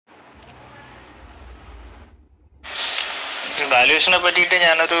വാല്യുവേഷനെ പറ്റിയിട്ട്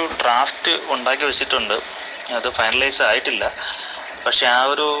ഞാനൊരു ഡ്രാഫ്റ്റ് ഉണ്ടാക്കി വെച്ചിട്ടുണ്ട്. അത് ഫൈനലൈസ് ആയിട്ടില്ല. പക്ഷെ ആ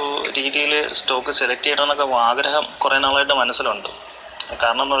ഒരു രീതിയിൽ സ്റ്റോക്ക് സെലക്ട് ചെയ്യണമെന്നൊക്കെ ആഗ്രഹം കുറേ നാളായിട്ട് മനസ്സിലുണ്ട്.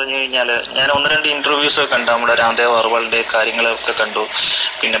 കാരണം എന്ന് പറഞ്ഞു കഴിഞ്ഞാൽ ഞാൻ 1-2 ഇൻ്റർവ്യൂസൊക്കെ കണ്ടു, നമ്മുടെ രാംദേവ് അഗർവാളിൻ്റെ കാര്യങ്ങളൊക്കെ കണ്ടു,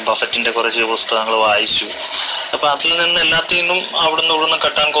 പിന്നെ ബഫറ്റിൻ്റെ കുറച്ച് പുസ്തകങ്ങൾ വായിച്ചു. അപ്പോൾ അതിൽ നിന്ന് എല്ലാത്തിൽ നിന്നും ഇവിടുന്ന്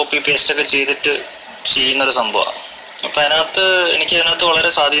കട്ടാൻ കോപ്പി പേസ്റ്റൊക്കെ ചെയ്തിട്ട് ചെയ്യുന്നൊരു സംഭവമാണ്. അപ്പം എനിക്ക് വളരെ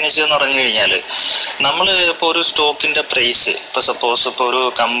സ്വാധീനിച്ചതെന്ന് പറഞ്ഞു കഴിഞ്ഞാൽ, നമ്മൾ ഇപ്പോൾ ഒരു സ്റ്റോക്കിൻ്റെ പ്രൈസ്, ഇപ്പോൾ സപ്പോസ് ഇപ്പോൾ ഒരു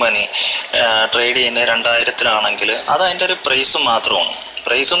കമ്പനി ട്രേഡ് ചെയ്യുന്നത് 2000-ലാണെങ്കിൽ അത് അതിൻ്റെ ഒരു പ്രൈസ് മാത്രമാണ്.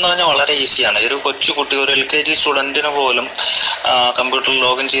 പ്രൈസ് എന്ന് പറഞ്ഞാൽ വളരെ ഈസിയാണ്. ഒരു കൊച്ചു കുട്ടി, ഒരു LKG സ്റ്റുഡൻറ്റിന് പോലും കമ്പ്യൂട്ടറിൽ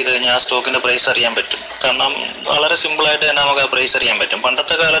ലോഗിൻ ചെയ്ത് കഴിഞ്ഞാൽ ആ സ്റ്റോക്കിൻ്റെ പ്രൈസ് അറിയാൻ പറ്റും. കാരണം വളരെ സിമ്പിളായിട്ട് തന്നെ നമുക്ക് ആ പ്രൈസ് അറിയാൻ പറ്റും.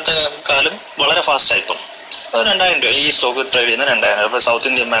 പണ്ടത്തെ കാലത്തെക്കാളും വളരെ ഫാസ്റ്റായി ഇപ്പം. 2000 രൂപ ഈ സ്റ്റോക്ക് ട്രേഡ് ചെയ്യുന്ന 2000 രൂപ, ഇപ്പോൾ സൗത്ത്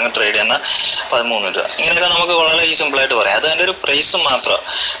ഇന്ത്യൻ ബാങ്ക് ട്രേഡ് ചെയ്യുന്ന 13 രൂപ. ഇങ്ങനെയൊക്കെ നമുക്ക് വളരെ സിമ്പിളായിട്ട് പറയാം. അത് അതിൻ്റെ ഒരു പ്രൈസ് മാത്രമാണ്.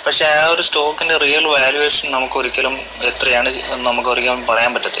 പക്ഷെ ആ ഒരു സ്റ്റോക്കിൻ്റെ റിയൽ വാല്യുവേഷൻ നമുക്കൊരിക്കലും എത്രയാണ് നമുക്കൊരിക്കലും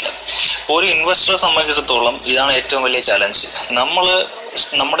പറയാൻ പറ്റത്തില്ല. ഒരു ഇൻവെസ്റ്ററെ സംബന്ധിച്ചിടത്തോളം ഇതാണ് ഏറ്റവും വലിയ ചലഞ്ച്.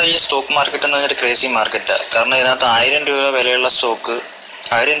 നമ്മുടെ ഈ സ്റ്റോക്ക് മാർക്കറ്റ് എന്ന് പറഞ്ഞാൽ ക്രേസി മാർക്കറ്റാണ്. കാരണം ഇതിനകത്ത് 1000 രൂപ വിലയുള്ള സ്റ്റോക്ക്,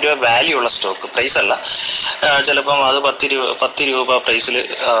 1000 രൂപ വാല്യൂ ഉള്ള സ്റ്റോക്ക്, പ്രൈസ് അല്ല, ചിലപ്പം അത് 10 രൂപ പ്രൈസിൽ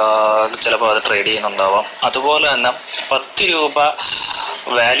ചിലപ്പോൾ അത് ട്രേഡ് ചെയ്യുന്നുണ്ടാവാം. അതുപോലെ തന്നെ 10 രൂപ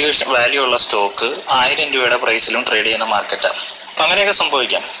വാല്യൂ ഉള്ള സ്റ്റോക്ക് 1000 രൂപയുടെ പ്രൈസിലും ട്രേഡ് ചെയ്യുന്ന മാർക്കറ്റാണ്. അപ്പം അങ്ങനെയൊക്കെ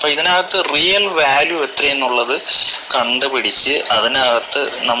സംഭവിക്കാം. അപ്പം ഇതിനകത്ത് റിയൽ വാല്യൂ എത്രയെന്നുള്ളത് കണ്ടുപിടിച്ച് അതിനകത്ത്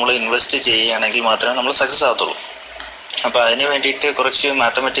നമ്മൾ ഇൻവെസ്റ്റ് ചെയ്യുകയാണെങ്കിൽ മാത്രമേ നമ്മൾ സക്സസ് ആകത്തുള്ളൂ. അപ്പോൾ അതിന് വേണ്ടിയിട്ട് കുറച്ച്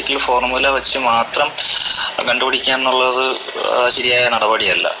മാത്തമാറ്റിക്കൽ ഫോർമുല വെച്ച് മാത്രം കണ്ടുപിടിക്കുക എന്നുള്ളത് ശരിയായ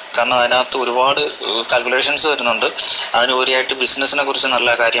നടപടിയല്ല. കാരണം അതിനകത്ത് ഒരുപാട് കാൽക്കുലേഷൻസ് വരുന്നുണ്ട്. അതിനുപരിയായിട്ട് ബിസിനസ്സിനെ കുറിച്ച് നല്ല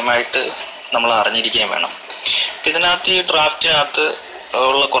കാര്യമായിട്ട് നമ്മൾ അറിഞ്ഞിരിക്കുകയും വേണം. ഇതിനകത്ത് ഈ ഡ്രാഫ്റ്റിനകത്ത്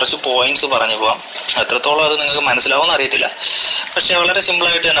ഉള്ള കുറച്ച് പോയിന്റ്സ് പറഞ്ഞു പോകാം. എത്രത്തോളം അത് നിങ്ങൾക്ക് മനസ്സിലാവുമെന്ന് അറിയത്തില്ല, പക്ഷെ വളരെ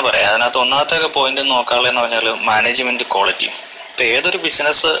സിമ്പിളായിട്ട് തന്നെ പറയാം. അതിനകത്ത് ഒന്നാമത്തെ പോയിന്റ് നോക്കാനുള്ളതെന്ന് പറഞ്ഞാൽ മാനേജ്മെന്റ് ക്വാളിറ്റി. ഇപ്പം ഏതൊരു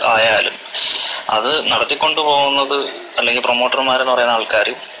ബിസിനസ് ആയാലും അത് നടത്തിക്കൊണ്ടു പോകുന്നത് അല്ലെങ്കിൽ പ്രൊമോട്ടർമാരെന്ന് പറയുന്ന ആൾക്കാർ,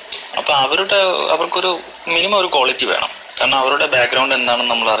 അപ്പോൾ അവർക്കൊരു മിനിമം ഒരു ക്വാളിറ്റി വേണം. കാരണം അവരുടെ ബാക്ക്ഗ്രൗണ്ട്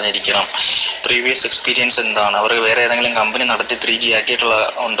എന്താണെന്ന് നമ്മൾ അറിഞ്ഞിരിക്കണം. പ്രീവിയസ് എക്സ്പീരിയൻസ് എന്താണ്, അവർ വേറെ ഏതെങ്കിലും കമ്പനി നടത്തി 3G ആക്കിയിട്ടുള്ള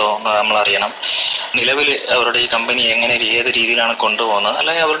ഉണ്ടോ എന്ന് നമ്മൾ അറിയണം. നിലവിൽ അവരുടെ ഈ കമ്പനി ഏത് രീതിയിലാണ് കൊണ്ടുപോകുന്നത്,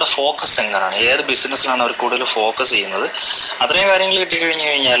 അല്ലെങ്കിൽ അവരുടെ ഫോക്കസ് എങ്ങനെയാണ്, ഏത് ബിസിനസ്സിലാണ് അവർ കൂടുതൽ ഫോക്കസ് ചെയ്യുന്നത്. അത്രയും കാര്യങ്ങൾ കിട്ടിക്കഴിഞ്ഞ്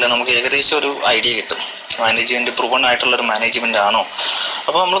കഴിഞ്ഞാൽ നമുക്ക് ഏകദേശം ഒരു ഐഡിയ കിട്ടും. മാനേജ്മെന്റ് പ്രൂവൺ ആയിട്ടുള്ളൊരു മാനേജ്മെന്റ് ആണോ,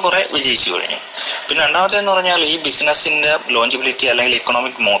 അപ്പോൾ നമ്മൾ കുറെ വിജയിച്ചു കഴിഞ്ഞു. പിന്നെ രണ്ടാമത്തേന്ന് പറഞ്ഞാൽ ഈ ബിസിനസ്സിന്റെ ലോഞ്ചിബിലിറ്റി അല്ലെങ്കിൽ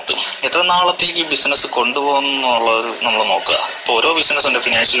ഇക്കണോമിക് മോത്ത്, എത്ര നാളത്തേക്ക് ഈ ബിസിനസ് കൊണ്ടുപോകുന്നുള്ളത് നമ്മൾ നോക്കുക. ഇപ്പോൾ ഓരോ ബിസിനസ് ഉണ്ട്,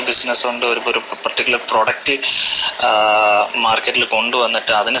 ഫിനാൻഷ്യൽ ബിസിനസ് ഉണ്ട്, ഒരു പർട്ടിക്കുലർ പ്രൊഡക്റ്റ് മാർക്കറ്റിൽ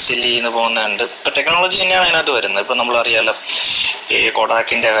കൊണ്ടുവന്നിട്ട് അതിനെ സെല്ല് ചെയ്യുന്ന പോകുന്നുണ്ട്. ഇപ്പം ടെക്നോളജി തന്നെയാണ് അതിനകത്ത് വരുന്നത്. ഇപ്പം നമ്മളറിയാലോ, ഈ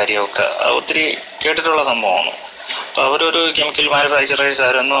കൊഡാക്കിന്റെ കാര്യമൊക്കെ ഒത്തിരി കേട്ടിട്ടുള്ള സംഭവമാണ്. അപ്പോൾ അവരൊരു കെമിക്കൽ മാനുഫാക്ചറേഴ്സ്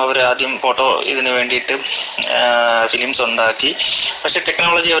ആയിരുന്നു. അവർ ആദ്യം ഫോട്ടോ ഇതിന് വേണ്ടിയിട്ട് ഫിലിംസ് ഉണ്ടാക്കി. പക്ഷെ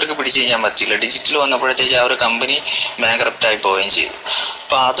ടെക്നോളജി അവർക്ക് പിടിച്ചു കഴിഞ്ഞാൽ പറ്റില്ല. ഡിജിറ്റൽ വന്നപ്പോഴത്തേക്ക് ആ ഒരു കമ്പനി ബാങ്ക്രപ്റ്റ് ആയി പോവുകയും ചെയ്തു.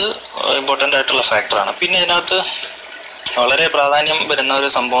 അപ്പോൾ അത് ഇമ്പോർട്ടൻ്റ് ആയിട്ടുള്ള ഫാക്ടറാണ്. പിന്നെ ഇതിനകത്ത് വളരെ പ്രാധാന്യം വരുന്ന ഒരു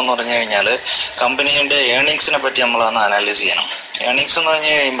സംഭവം എന്ന് പറഞ്ഞു കഴിഞ്ഞാൽ കമ്പനിയുടെ ഏർണിങ്സിനെ പറ്റി നമ്മളൊന്ന് അനലൈസ് ചെയ്യണം. ഏർണിങ്സ് എന്ന് പറഞ്ഞു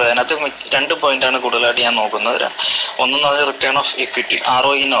കഴിയുമ്പോൾ അതിനകത്ത് 2 പോയിന്റാണ് കൂടുതലായിട്ട് ഞാൻ നോക്കുന്നത്. ഒന്നെന്ന് പറഞ്ഞാൽ റിട്ടേൺ ഓഫ് ഇക്വിറ്റി,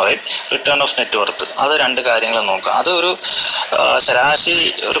 ROE എന്ന് പറയും, റിട്ടേൺ ഓഫ് നെറ്റ് വർത്ത്. അത് 2 കാര്യങ്ങൾ നോക്കുക. അത് ഒരു ശരാശരി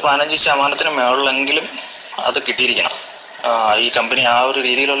ഒരു 15% മുകളിലെങ്കിലും അത് കിട്ടിയിരിക്കണം. ഈ കമ്പനി ആ ഒരു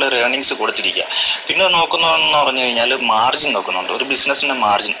രീതിയിലുള്ള ഏർണിങ്സ് കൊടുത്തിരിക്കുക. പിന്നെ നോക്കുന്നതെന്ന് പറഞ്ഞു കഴിഞ്ഞാൽ മാർജിൻ നോക്കുന്നുണ്ട്, ഒരു ബിസിനസ്സിന്റെ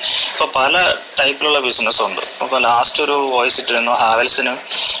മാർജിൻ. ഇപ്പോൾ പല ടൈപ്പിലുള്ള ബിസിനസ് ഉണ്ട്. ഇപ്പോൾ ലാസ്റ്റ് ഒരു വോയിസ് ഇട്ടിരുന്നു, ഹാവൽസിനും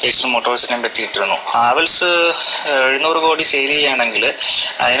എക്സ് മോട്ടോഴ്സിനെയും പറ്റി ഇട്ടിരുന്നു. ഹാവൽസ് 700 കോടി സെയിൽ ചെയ്യുകയാണെങ്കിൽ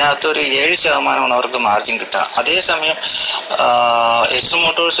അതിനകത്ത് ഒരു 7% അവർക്ക് മാർജിൻ കിട്ടുക. അതേസമയം എക്സ്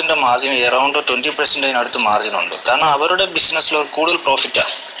മോട്ടോഴ്സിന്റെ മാർജിൻ അറൗണ്ട് 20% മാർജിൻ ഉണ്ട്. കാരണം അവരുടെ ബിസിനസ്സിൽ കൂടുതൽ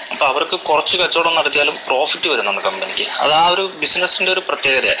പ്രോഫിറ്റാണ്. അപ്പോൾ അവർക്ക് കുറച്ച് കച്ചവടം നടത്തിയാലും പ്രോഫിറ്റ് വരുന്നുണ്ട് കമ്പനിക്ക്. അത് ആ ഒരു ബിസിനസിന്റെ ഒരു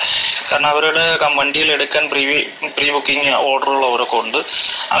പ്രത്യേകതയാണ്. കാരണം അവരുടെ വണ്ടിയിൽ എടുക്കാൻ പ്രീ ബുക്കിംഗ് ഓർഡറുള്ളവരൊക്കെ ഉണ്ട്.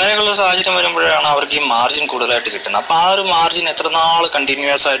 അങ്ങനെയൊക്കെയുള്ള സാഹചര്യം വരുമ്പോഴാണ് അവർക്ക് ഈ മാർജിൻ കൂടുതലായിട്ട് കിട്ടുന്നത്. അപ്പോൾ ആ ഒരു മാർജിൻ എത്ര നാൾ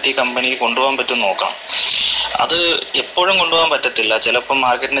കണ്ടിന്യൂസ് ആയിട്ട് ഈ കമ്പനിക്ക് കൊണ്ടുപോകാൻ പറ്റും നോക്കണം. അത് എപ്പോഴും കൊണ്ടുപോകാൻ പറ്റത്തില്ല. ചിലപ്പോൾ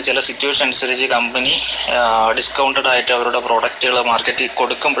മാർക്കറ്റിന് ചില സിറ്റുവേഷൻ അനുസരിച്ച് കമ്പനി ഡിസ്കൗണ്ടഡ് ആയിട്ട് അവരുടെ പ്രോഡക്റ്റുകൾ മാർക്കറ്റിൽ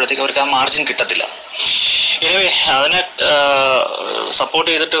കൊടുക്കുമ്പോഴത്തേക്ക് അവർക്ക് ആ മാർജിൻ കിട്ടത്തില്ല. എനിവേ, അതിനെ സപ്പോർട്ട്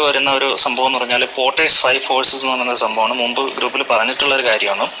ചെയ്തിട്ട് വരുന്ന ഒരു സംഭവം എന്ന് പറഞ്ഞാൽ പോർട്ടേഴ്സ് 5 ഫോഴ്സസ് എന്ന് പറയുന്ന സംഭവമാണ്. മുമ്പ് ഗ്രൂപ്പിൽ പറഞ്ഞിട്ടുള്ള ഒരു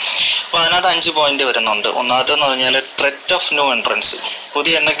കാര്യമാണ്. അപ്പോൾ അതിനകത്ത് 5 പോയിന്റ് വരുന്നുണ്ട്. ഒന്നാമത്തെന്ന് പറഞ്ഞാൽ ത്രെറ്റ് ഓഫ് ന്യൂ എൻട്രൻസ്,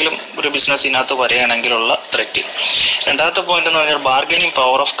 പുതിയ എന്തെങ്കിലും ഒരു ബിസിനസ്സിനകത്ത് വരികയാണെങ്കിലുള്ള ത്രെറ്റ്. രണ്ടാമത്തെ പോയിന്റ് എന്ന് പറഞ്ഞാൽ ബാർഗനിങ്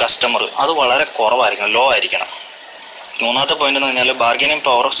പവർ ഓഫ് കസ്റ്റമർ, അത് വളരെ കുറവായിരിക്കണം, ലോ ആയിരിക്കണം. മൂന്നാമത്തെ പോയിന്റ് എന്ന് പറഞ്ഞാൽ ബാർഗനിങ്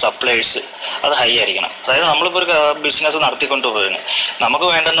പവർ ഓഫ് സപ്ലയേഴ്സ്, അത് ഹൈ ആയിരിക്കണം. അതായത് നമ്മളിപ്പോൾ ഒരു ബിസിനസ് നടത്തിക്കൊണ്ട് പോകുന്നത്, നമുക്ക്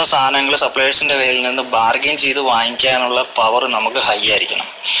വേണ്ടുന്ന സാധനങ്ങൾ സപ്ലയേഴ്സിന്റെ കയ്യിൽ നിന്ന് ബാർഗെയിൻ ചെയ്ത് വാങ്ങിക്കാനുള്ള പവർ നമുക്ക് ഹൈ ആയിരിക്കണം.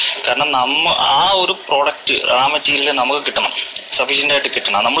 കാരണം ആ ഒരു പ്രോഡക്റ്റ് ആ മെറ്റീരിയൽ നമുക്ക് കിട്ടണം, സഫീഷ്യൻ്റ് ആയിട്ട്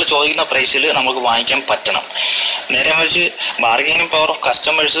കിട്ടണം, നമ്മൾ ചോദിക്കുന്ന പ്രൈസിൽ നമുക്ക് വാങ്ങിക്കാൻ പറ്റണം. നേരെ മറിച്ച് ബാർഗൈനിങ് പവർ ഓഫ്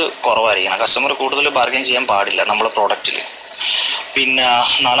കസ്റ്റമേഴ്സ് കുറവായിരിക്കണം. കസ്റ്റമർ കൂടുതൽ ബാർഗൈൻ ചെയ്യാൻ പാടില്ല നമ്മുടെ പ്രോഡക്റ്റിൽ. പിന്നെ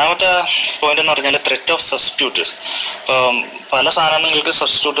നാലാമത്തെ പോയിന്റ് എന്ന് പറഞ്ഞാൽ ത്രെറ്റ് ഓഫ് സബ്സ്റ്റിറ്റ്യൂട്ട്സ്. ഇപ്പം പല സാധനങ്ങൾക്ക്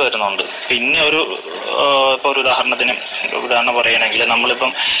സബ്സ്റ്റിറ്റ്യൂട്ട് വരുന്നുണ്ട്. പിന്നെ ഇപ്പോൾ ഒരു ഉദാഹരണം പറയുകയാണെങ്കിൽ,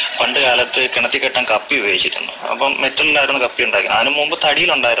 നമ്മളിപ്പം പണ്ട് കാലത്ത് കിണറ്റിൽ കെട്ടാൻ കപ്പി ഉപയോഗിച്ചിരുന്നു. അപ്പം മെറ്റലിലായിരുന്നു കപ്പി ഉണ്ടാക്കുന്നത്. അതിന് മുമ്പ്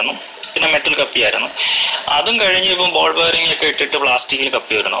തടിയിലുണ്ടായിരുന്നു, പിന്നെ മെറ്റൽ കപ്പിയായിരുന്നു. അതും കഴിഞ്ഞ് ഇപ്പം ബോൾ ബെയറിംഗ് ഒക്കെ ഇട്ടിട്ട് പ്ലാസ്റ്റിക്കിൽ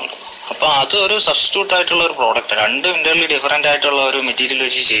കപ്പി വരുന്നുണ്ട്. അപ്പോൾ അത് ഒരു സബ്സ്റ്റിറ്റ്യൂട്ട് ആയിട്ടുള്ള ഒരു പ്രോഡക്റ്റ്, രണ്ടും ഇന്റർലി ഡിഫറൻ്റ് ആയിട്ടുള്ള ഒരു മെറ്റീരിയൽ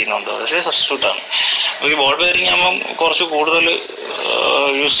വെച്ച് ചെയ്യുന്നുണ്ട്, പക്ഷേ സബ്സ്റ്റിറ്റ്യൂട്ടാണ്. ഈ ബോൾ ബെയറിംഗ് ആകുമ്പം കുറച്ച് കൂടുതൽ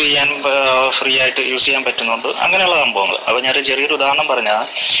യൂസ് ചെയ്യാൻ, ഫ്രീ ആയിട്ട് യൂസ് ചെയ്യാൻ പറ്റുന്നുണ്ട്, അങ്ങനെയുള്ള സംഭവങ്ങൾ. അപ്പോൾ ഞാനൊരു ചെറിയൊരു ഉദാഹരണം പറഞ്ഞാൽ,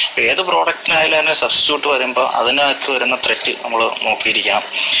 ഏത് പ്രോഡക്റ്റിനായാലും തന്നെ സബ്സ്റ്റിറ്റ്യൂട്ട് വരുമ്പോൾ അതിനകത്ത് വരുന്ന ത്രെറ്റ് നമ്മൾ നോക്കിയിരിക്കണം.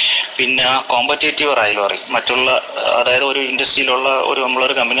 പിന്നെ കോമ്പറ്റേറ്റീവ് റൈവലറി, അതായത് ഒരു ഇൻഡസ്ട്രിയിലുള്ള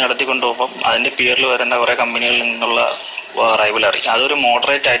നമ്മളൊരു കമ്പനി നടത്തിക്കൊണ്ട് പോകുമ്പം അതിൻ്റെ പിയറിൽ വരുന്ന കുറേ കമ്പനികളിൽ നിന്നുള്ള റൈവലറി, അതൊരു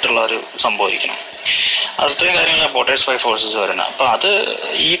മോഡറേറ്റ് ആയിട്ടുള്ള ഒരു സംഭവിക്കണം. അത്രയും കാര്യങ്ങളാണ് പോട്ടേഴ്സ് ബൈ ഫോഴ്സസ് വരുന്നത്. അപ്പോൾ അത്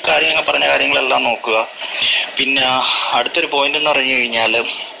ഈ പറഞ്ഞ കാര്യങ്ങളെല്ലാം നോക്കുക. പിന്നെ അടുത്തൊരു പോയിന്റ് എന്ന് പറഞ്ഞു കഴിഞ്ഞാൽ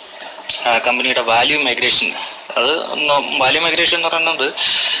കമ്പനിയുടെ വാല്യൂ മൈഗ്രേഷൻ. വാല്യൂ മൈഗ്രേഷൻ എന്ന് പറയുന്നത്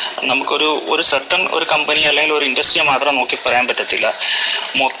നമുക്കൊരു സർട്ടൺ ഒരു കമ്പനി അല്ലെങ്കിൽ ഒരു ഇൻഡസ്ട്രിയെ മാത്രം നോക്കി പറയാൻ പറ്റത്തില്ല,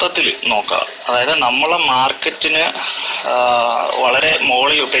 മൊത്തത്തിൽ നോക്കുക. അതായത് നമ്മളെ മാർക്കറ്റിന് വളരെ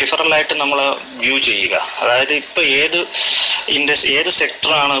പെരിഫറലായിട്ട് നമ്മൾ വ്യൂ ചെയ്യുക. അതായത് ഇപ്പം ഏത്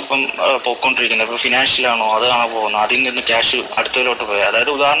സെക്ടറാണ് ഇപ്പം പോയിക്കൊണ്ടിരിക്കുന്നത്, ഇപ്പം ഫിനാൻഷ്യലാണോ അതാണോ പോകുന്നത്, അതിൽ നിന്ന് ക്യാഷ് അടുത്തതിലോട്ട് പോയത്.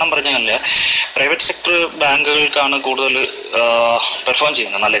 അതായത് ഉദാഹരണം പറഞ്ഞാൽ പ്രൈവറ്റ് സെക്ടർ ബാങ്കുകൾക്കാണ് കൂടുതൽ പെർഫോം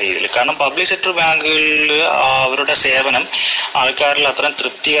ചെയ്യുന്നത് നല്ല രീതിയിൽ. കാരണം പബ്ലിക് സെക്ടർ ബാങ്കുകളിൽ അവരുടെ സേവനം ആൾക്കാരിൽ അത്രയും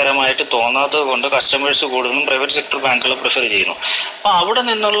തൃപ്തികരമായിട്ട് തോന്നാത്തത് കൊണ്ട് കസ്റ്റമേഴ്സ് കൂടുതലും പ്രൈവറ്റ് സെക്ടർ ബാങ്കുകൾ പ്രിഫർ ചെയ്യുന്നു. അപ്പോൾ അവിടെ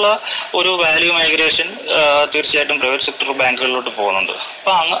നിന്നുള്ള ഒരു വാല്യൂ മൈഗ്രേഷൻ തീർച്ചയായിട്ടും പ്രൈവറ്റ് സെക്ടർ ബാങ്കുകളിലോട്ട് പോകുന്നുണ്ട്.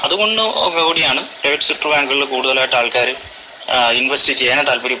 അപ്പോൾ അതുകൊണ്ട് കൂടിയാണ് പ്രൈവറ്റ് സെക്ടർ ബാങ്കുകളിൽ കൂടുതലായിട്ട് ആൾക്കാർ ഇൻവെസ്റ്റ് ചെയ്യാനും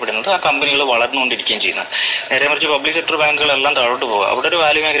താല്പര്യപ്പെടുന്നത്, ആ കമ്പനികൾ വളർന്നുകൊണ്ടിരിക്കുകയും ചെയ്യുന്നത്. നേരെ മറിച്ച് പബ്ലിക് സെക്ടർ ബാങ്കുകളെല്ലാം താഴോട്ട് പോകുക, അവിടെ ഒരു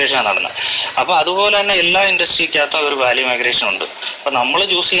വാല്യൂ മൈഗ്രേഷനാണ് നടന്നത്. അപ്പോൾ അതുപോലെ തന്നെ എല്ലാ ഇൻഡസ്ട്രിക്കകത്തും ഒരു വാല്യൂ മൈഗ്രേഷൻ ഉണ്ട്. അപ്പോൾ നമ്മൾ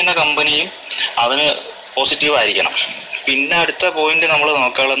ചൂസ് ചെയ്യുന്ന കമ്പനിയും അതിന് പോസിറ്റീവ് ആയിരിക്കണം. പിന്നെ അടുത്ത പോയിന്റ് നമ്മൾ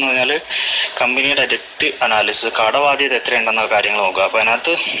നോക്കാനുള്ളതെന്ന് പറഞ്ഞാൽ കമ്പനിയുടെ ഡെറ്റ് അനാലിസിസ്, കടബാധ്യത എത്രയുണ്ടെന്ന കാര്യങ്ങൾ നോക്കുക. അപ്പോൾ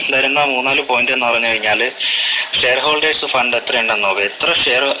അതിനകത്ത് വരുന്ന 3-4 പോയിന്റ് എന്ന് പറഞ്ഞു കഴിഞ്ഞാൽ ഷെയർ ഹോൾഡേഴ്സ് ഫണ്ട് എത്രയുണ്ടെന്ന് നോക്കുക. എത്ര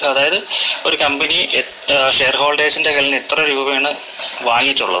ഷെയർ, അതായത് ഒരു കമ്പനി ഷെയർ ഹോൾഡേഴ്സിൻ്റെ കയ്യിൽ നിന്ന് എത്ര രൂപയാണ്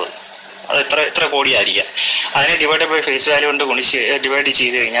വാങ്ങിയിട്ടുള്ളത്, അത് എത്ര കോടിയായിരിക്കാം. അതിനെ ഡിവൈഡ് ബൈ ഫേസ് വാല്യൂ കൊണ്ട് ഡിവൈഡ്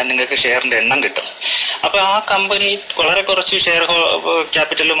ചെയ്ത് കഴിഞ്ഞാൽ നിങ്ങൾക്ക് ഷെയറിൻ്റെ എണ്ണം കിട്ടും. അപ്പോൾ ആ കമ്പനി വളരെ കുറച്ച് ഷെയർ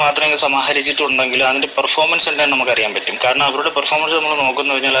ക്യാപിറ്റൽ മാത്രമേ സമാഹരിച്ചിട്ടുണ്ടെങ്കിൽ അതിൻ്റെ പെർഫോമൻസ് എന്താണെന്ന് നമുക്കറിയാൻ പറ്റും. കാരണം അവരുടെ പെർഫോമൻസ് നമ്മൾ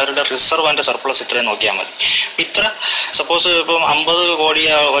നോക്കുന്നു കഴിഞ്ഞാൽ അവരുടെ റിസർവ് ആൻഡ് സർപ്ലസ് ഇത്രയും നോക്കിയാൽ മതി. ഇത്ര സപ്പോസ് ഇപ്പം 50 കോടി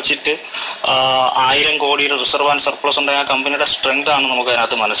വച്ചിട്ട് 1000 കോടിയുടെ റിസർവ് ആൻഡ് സർപ്ലസ് ഉണ്ടെങ്കിൽ ആ കമ്പനിയുടെ സ്ട്രെങ്ത് ആണ് നമുക്ക്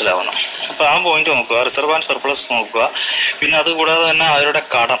അതിനകത്ത് മനസ്സിലാവണം. അപ്പോൾ ആ പോയിന്റ് നോക്കുക, റിസർവ് ആൻഡ് സർപ്ലസ് നോക്കുക. പിന്നെ അതുകൂടാതെ തന്നെ അവരുടെ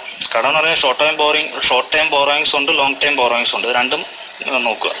കടം എന്ന് പറഞ്ഞാൽ ഷോർട്ട് ടൈം ബോറോയിങ്സ് ഉണ്ട്, ലോങ് ടൈം ബോറോയിങ്സ് ഉണ്ട്, രണ്ടും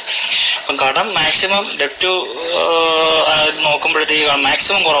നോക്കുക. അപ്പം കടം മാക്സിമം ഡെപ്റ്റ് നോക്കുമ്പോഴത്തേക്ക്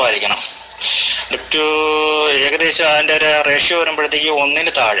മാക്സിമം കുറവായിരിക്കണം. ഡെപ്റ്റ് ഏകദേശം അതിൻ്റെ ഒരു റേഷ്യോ വരുമ്പോഴത്തേക്ക്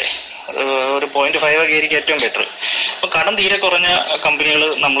 1 താഴെ, ഒരു 0.5 ഒക്കെ ആയിരിക്കും ഏറ്റവും ബെറ്റർ. അപ്പം കടം തീരെ കുറഞ്ഞ കമ്പനികൾ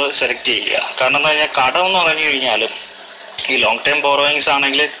നമ്മൾ സെലക്ട് ചെയ്യുക. കാരണം എന്താ പറഞ്ഞാൽ കടം എന്ന് പറഞ്ഞു കഴിഞ്ഞാൽ ഈ ലോങ് ടൈം ബോറോയിങ്സ്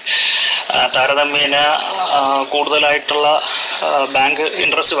ആണെങ്കിൽ താരതമ്യേന കൂടുതലായിട്ടുള്ള ബാങ്ക്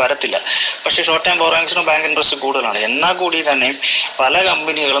ഇൻട്രസ്റ്റ് വരത്തില്ല. പക്ഷേ ഷോർട്ട് ടൈം ബോറോയിങ്സിന് ബാങ്ക് ഇൻട്രസ്റ്റ് കൂടുതലാണ്. എന്നാൽ കൂടി തന്നെ പല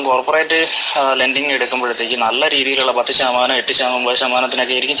കമ്പനികളും കോർപ്പറേറ്റ് ലെൻഡിങ് എടുക്കുമ്പോഴത്തേക്ക് നല്ല രീതിയിലുള്ള 10%, 8%,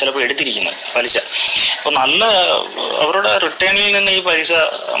 9%-ത്തിനൊക്കെ ആയിരിക്കും ചിലപ്പോൾ എടുത്തിരിക്കുന്നത് പലിശ. അപ്പോൾ അവരുടെ റിട്ടേണിൽ നിന്ന് ഈ പൈസ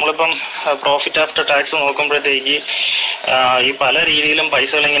നമ്മളിപ്പം പ്രോഫിറ്റ് ആഫ്റ്റർ ടാക്സ് നോക്കുമ്പോഴത്തേക്ക് ഈ പല രീതിയിലും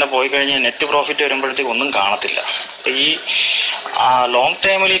പൈസകൾ ഇങ്ങനെ പോയി കഴിഞ്ഞാൽ നെറ്റ് പ്രോഫിറ്റ് വരുമ്പോഴത്തേക്ക് ഒന്നും കാണത്തില്ല. അപ്പോൾ ഈ ലോങ്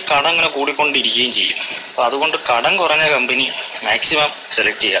ടൈമിൽ ഈ കടം ഇങ്ങനെ കൂടിക്കൊണ്ടിരിക്കുകയും ചെയ്യും. അപ്പോൾ അതുകൊണ്ട് കടം കുറഞ്ഞ കമ്പനി മാക്സിമം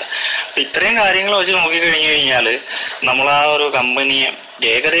സെലക്ട് ചെയ്യുക. അപ്പോൾ ഇത്രയും കാര്യങ്ങൾ വെച്ച് നോക്കിക്കഴിഞ്ഞു കഴിഞ്ഞാൽ നമ്മൾ ആ ഒരു കമ്പനിയെ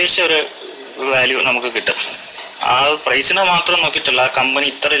ഏകദേശം ഒരു വാല്യൂ നമുക്ക് കിട്ടും. ആ പ്രൈസിനെ മാത്രം നോക്കിയിട്ടല്ല ആ കമ്പനി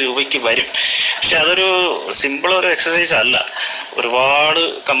ഇത്ര രൂപയ്ക്ക് വരും. പക്ഷെ അതൊരു സിമ്പിൾ ഒരു എക്സസൈസ് അല്ല. ഒരുപാട്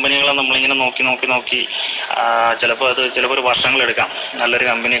കമ്പനികളെ നമ്മളിങ്ങനെ നോക്കി ചിലപ്പോൾ ഒരു വർഷങ്ങളെടുക്കാം നല്ലൊരു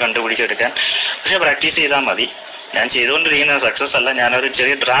കമ്പനി കണ്ടുപിടിച്ചെടുക്കാൻ. പക്ഷെ പ്രാക്ടീസ് ചെയ്താൽ മതി. ഞാൻ ചെയ്തുകൊണ്ടിരിക്കുന്ന സക്സസ് അല്ല, ഞാനൊരു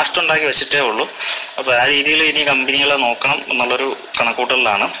ചെറിയ ഡ്രാഫ്റ്റ് ഉണ്ടാക്കി വെച്ചിട്ടേ ഉള്ളൂ. അപ്പോൾ ആ രീതിയിൽ ഇനി കമ്പനികളെ നോക്കണം എന്നുള്ളൊരു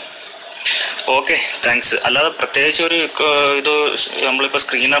കണക്കൂട്ടലിലാണ്. Okay, thanks. അല്ലാതെ പ്രത്യേകിച്ച് ഒരു ഇത് നമ്മളിപ്പോൾ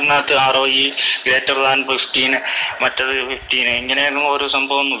സ്ക്രീനറിനകത്ത് ROE ഗ്രേറ്റർ ദാൻ 15, മറ്റത് 15 ഇങ്ങനെയൊന്നും ഒരു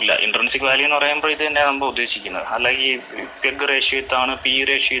സംഭവമൊന്നുമില്ല. ഇൻട്രൻസിക് വാല്യൂ എന്ന് പറയുമ്പോൾ ഇത് തന്നെ നമ്മൾ ഉദ്ദേശിക്കുന്നത്. അല്ലെങ്കിൽ പെഗ് റേഷ്യോ ഇതാണ്, PE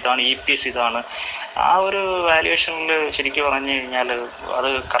റേഷ്യോ ഇതാണ്, EPS ഇതാണ്. ആ ഒരു വാല്യുവേഷനിൽ ശരിക്കും പറഞ്ഞു കഴിഞ്ഞാൽ അത്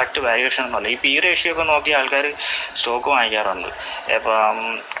കറക്റ്റ് വാല്യുവേഷൻ ഒന്നുമല്ല. ഈ PE റേഷ്യോ ഒക്കെ നോക്കി ആൾക്കാർ സ്റ്റോക്ക് വാങ്ങിക്കാറുണ്ട്. ഇപ്പം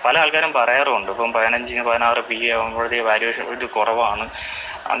പല ആൾക്കാരും പറയാറുണ്ട്, ഇപ്പം 15, 16 PE ആകുമ്പോഴത്തേക്ക് വാല്യുവേഷൻ ഇത് കുറവാണ്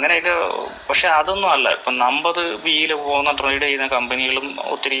അങ്ങനെയൊക്കെ. പക്ഷെ അതൊന്നും അല്ല. ഇപ്പം 50 PE പോകുന്ന ട്രേഡ് ചെയ്യുന്ന കമ്പനികളും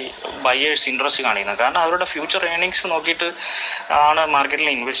ഒത്തിരി ബയേഴ്സ് ഇൻട്രസ്റ്റ് കാണിക്കുന്നത്. കാരണം അവരുടെ ഫ്യൂച്ചർ ഏർണിങ്സ് നോക്കിയിട്ട് ആണ് മാർക്കറ്റിൽ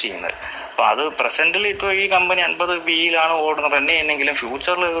ഇൻവെസ്റ്റ് ചെയ്യുന്നത്. അപ്പോൾ അത് പ്രസന്റിൽ ഇപ്പോൾ ഈ കമ്പനി 50 PE ഓടുന്നത് റൺ ചെയ്യുന്നെങ്കിലും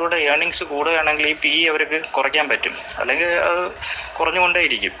ഫ്യൂച്ചറിൽ ഇവരുടെ ഏർണിങ്സ് കൂടുകയാണെങ്കിൽ ഈ PE അവർക്ക് കുറയ്ക്കാൻ പറ്റും, അല്ലെങ്കിൽ അത്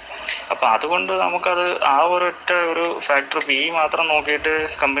കുറഞ്ഞുകൊണ്ടേയിരിക്കും. അപ്പം അതുകൊണ്ട് നമുക്കത് ആ ഒരൊറ്റ ഒരു ഫാക്ടർ PE മാത്രം നോക്കിയിട്ട്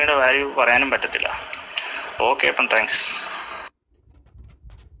കമ്പനിയുടെ വാല്യൂ പറയാനും പറ്റത്തില്ല. ഓക്കെ, അപ്പം താങ്ക്സ്.